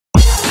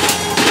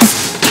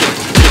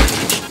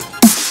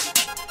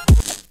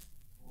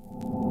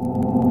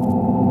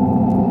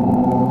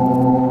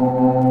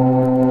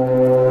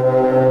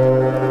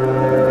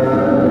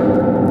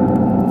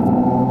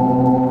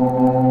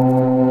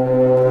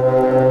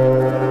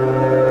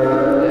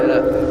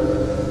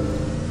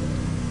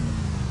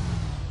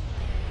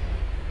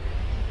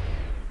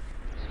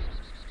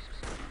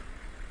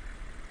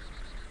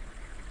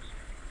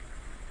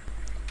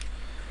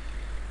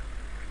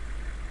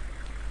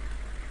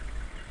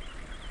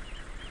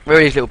Where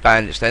are these little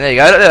bandits then? There you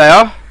go, look, there they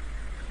are.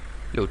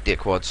 Little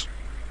dickwads.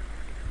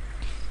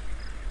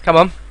 Come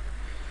on.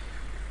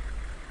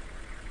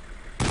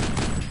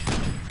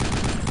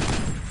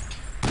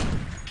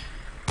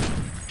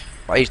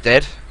 Right, he's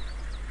dead.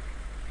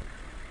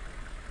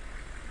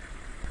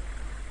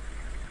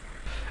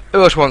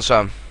 Who else wants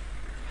some?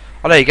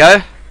 Oh, there you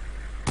go.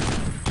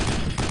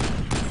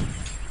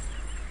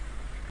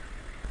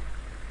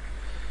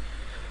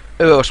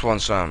 Who else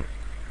wants some?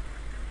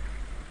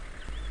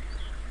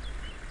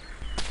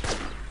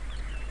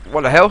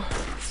 What the hell?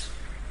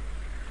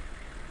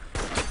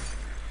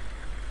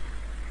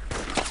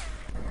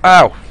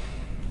 Ow.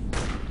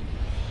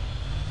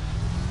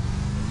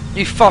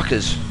 You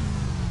fuckers.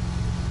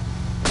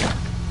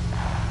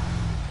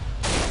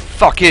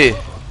 Fuck you.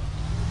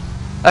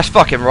 That's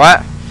fucking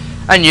right.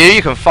 And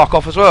you can fuck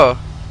off as well.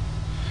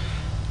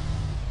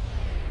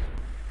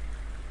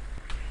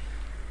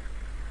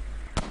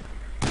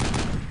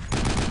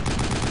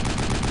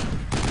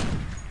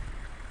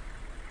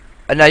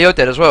 And now you're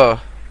dead as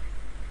well.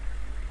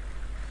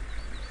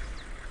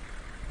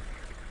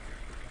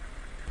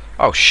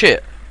 Oh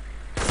shit.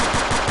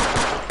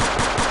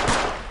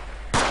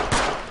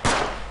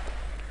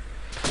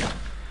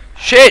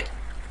 Shit!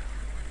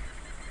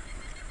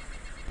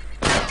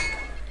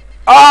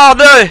 Oh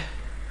no!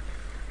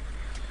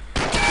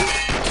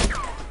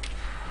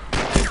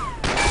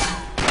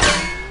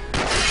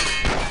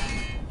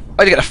 I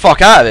need to get the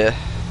fuck out of here.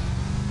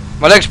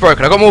 My leg's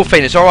broken, I got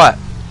morphine, it's alright.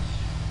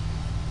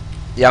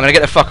 Yeah, I'm gonna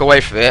get the fuck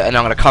away from it and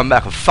I'm gonna come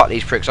back and fuck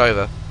these pricks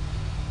over.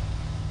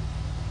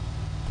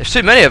 There's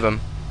too many of them.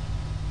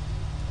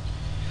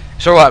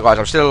 It's alright guys,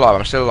 I'm still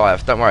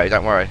alive, don't worry,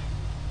 don't worry.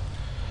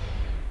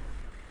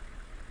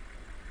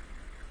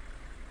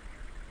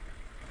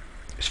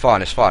 It's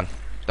fine,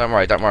 don't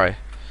worry, don't worry.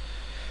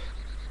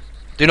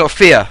 Do not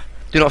fear,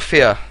 do not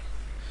fear.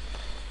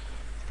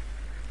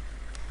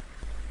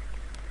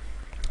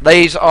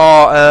 These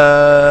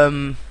are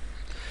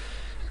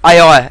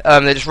AI,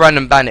 they're just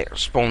random bandit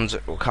spawns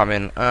that will come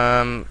in.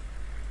 Was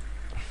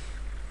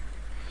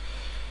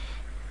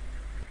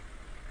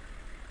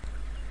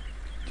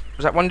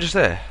that one just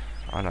there?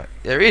 I know.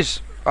 There is.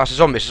 Oh, it's a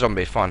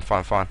zombie, fine.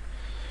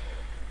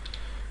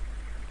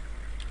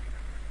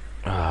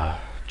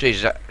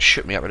 Jesus, that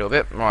shook me up a little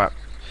bit. Right.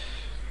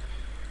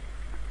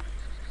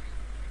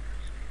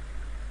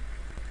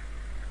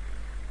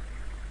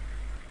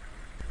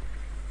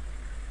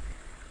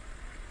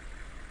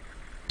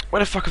 Where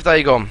the fuck have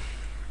they gone?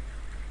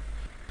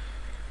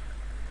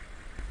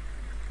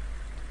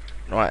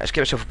 Right, let's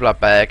get myself a blood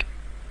bag.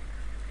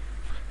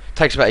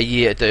 Takes about a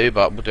year to do,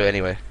 but we'll do it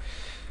anyway.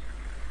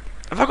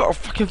 Have I got a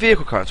fucking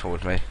vehicle coming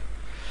towards me?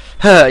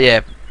 Yeah.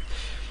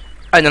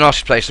 Ain't the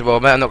nicest place in the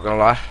world, mate, I'm not gonna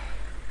lie.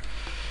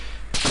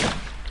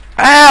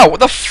 Ow! What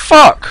the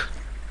fuck?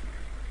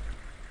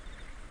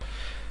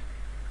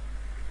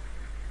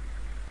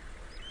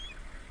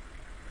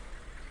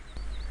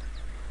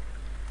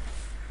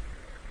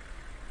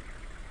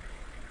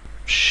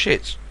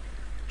 Shit.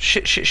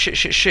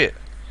 Shit.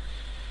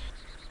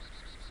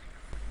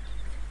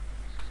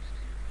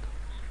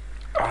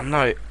 Oh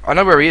no. I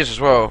know where he is as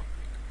well.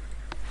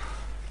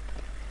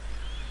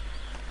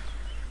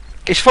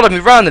 He's following me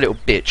around, the little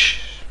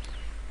bitch.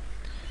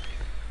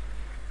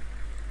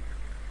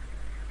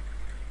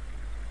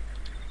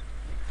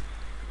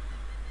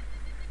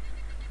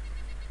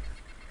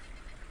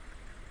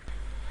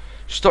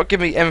 Stop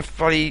giving me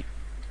M30.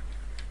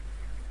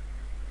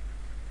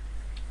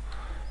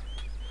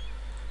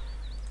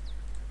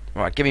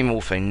 Right, give me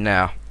morphine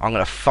now. I'm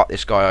gonna fuck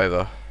this guy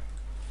over.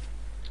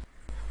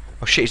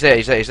 Oh shit,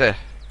 he's there.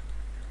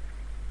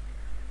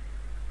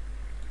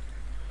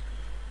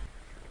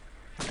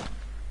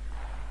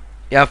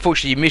 Yeah,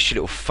 unfortunately you missed, you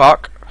little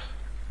fuck.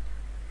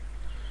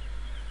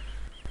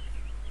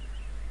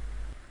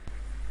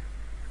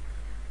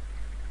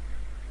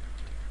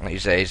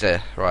 He's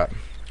there, right.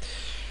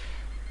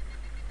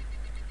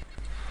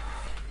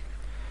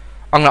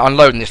 I'm gonna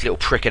unload this little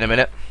prick in a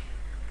minute.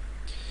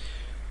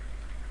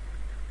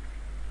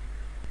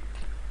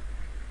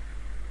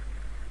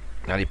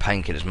 I need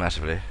painkillers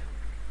massively.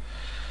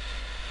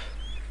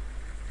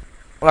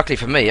 Luckily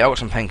for me, I got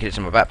some painkillers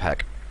in my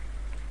backpack.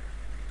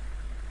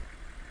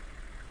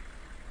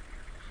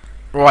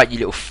 Right, you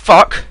little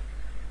fuck.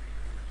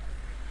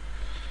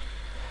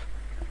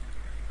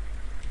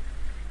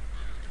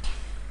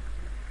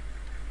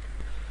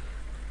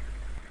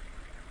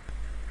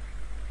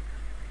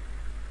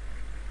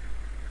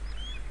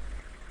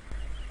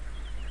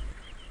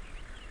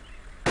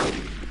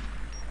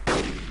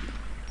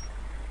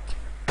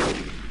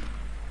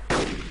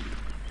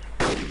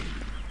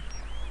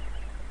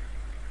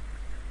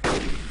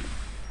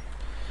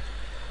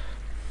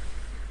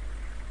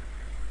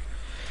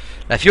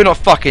 Now, if you're not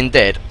fucking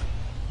dead,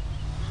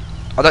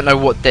 I don't know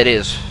what dead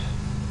is.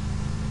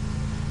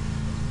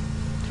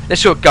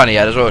 Let's see what gun he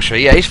had as well, shall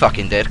we? Yeah, he's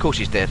fucking dead. Of course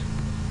he's dead.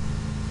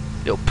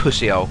 Little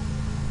pussy hole.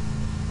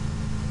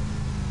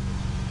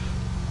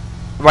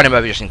 Run him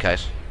over just in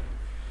case.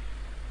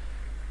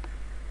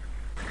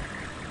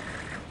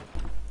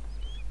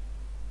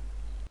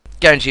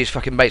 guarantee his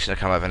fucking mate's gonna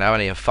come over now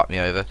and fuck me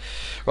over.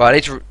 Right, I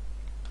need to...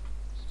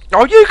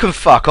 Oh, you can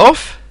fuck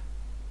off!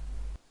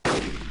 That's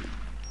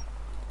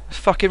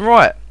fucking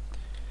right.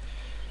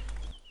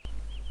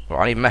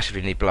 Right, I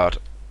massively need blood.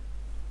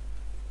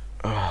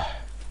 Ugh.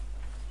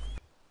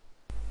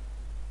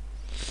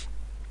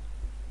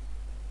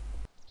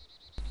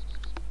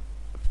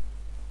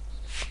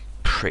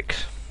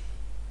 Pricks.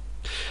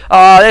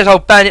 Ah, there's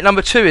old Bandit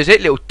number 2, is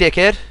it, little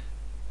dickhead?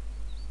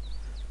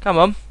 Come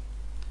on.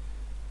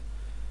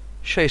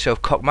 Show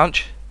yourself, cock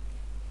munch.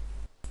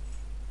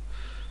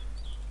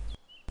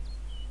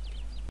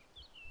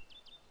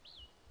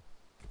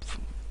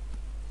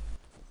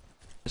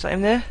 Is that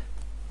him there?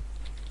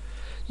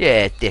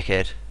 Yeah,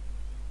 dickhead.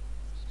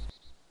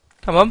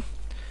 Come on.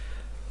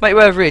 Mate,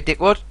 we're over here,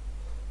 dickwad.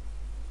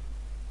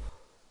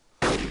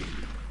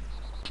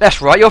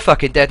 That's right, you're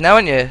fucking dead now,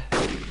 aren't you?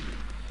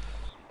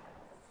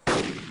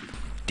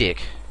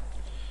 Dick.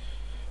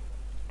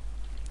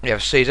 You have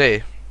a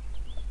CZ.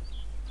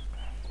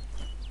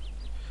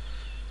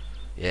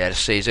 Yeah, the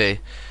CZ.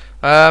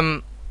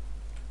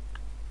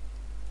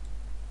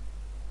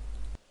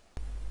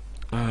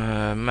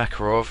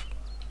 Makarov.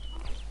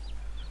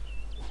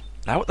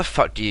 Now what the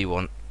fuck do you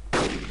want?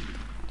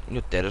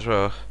 You're dead as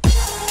well.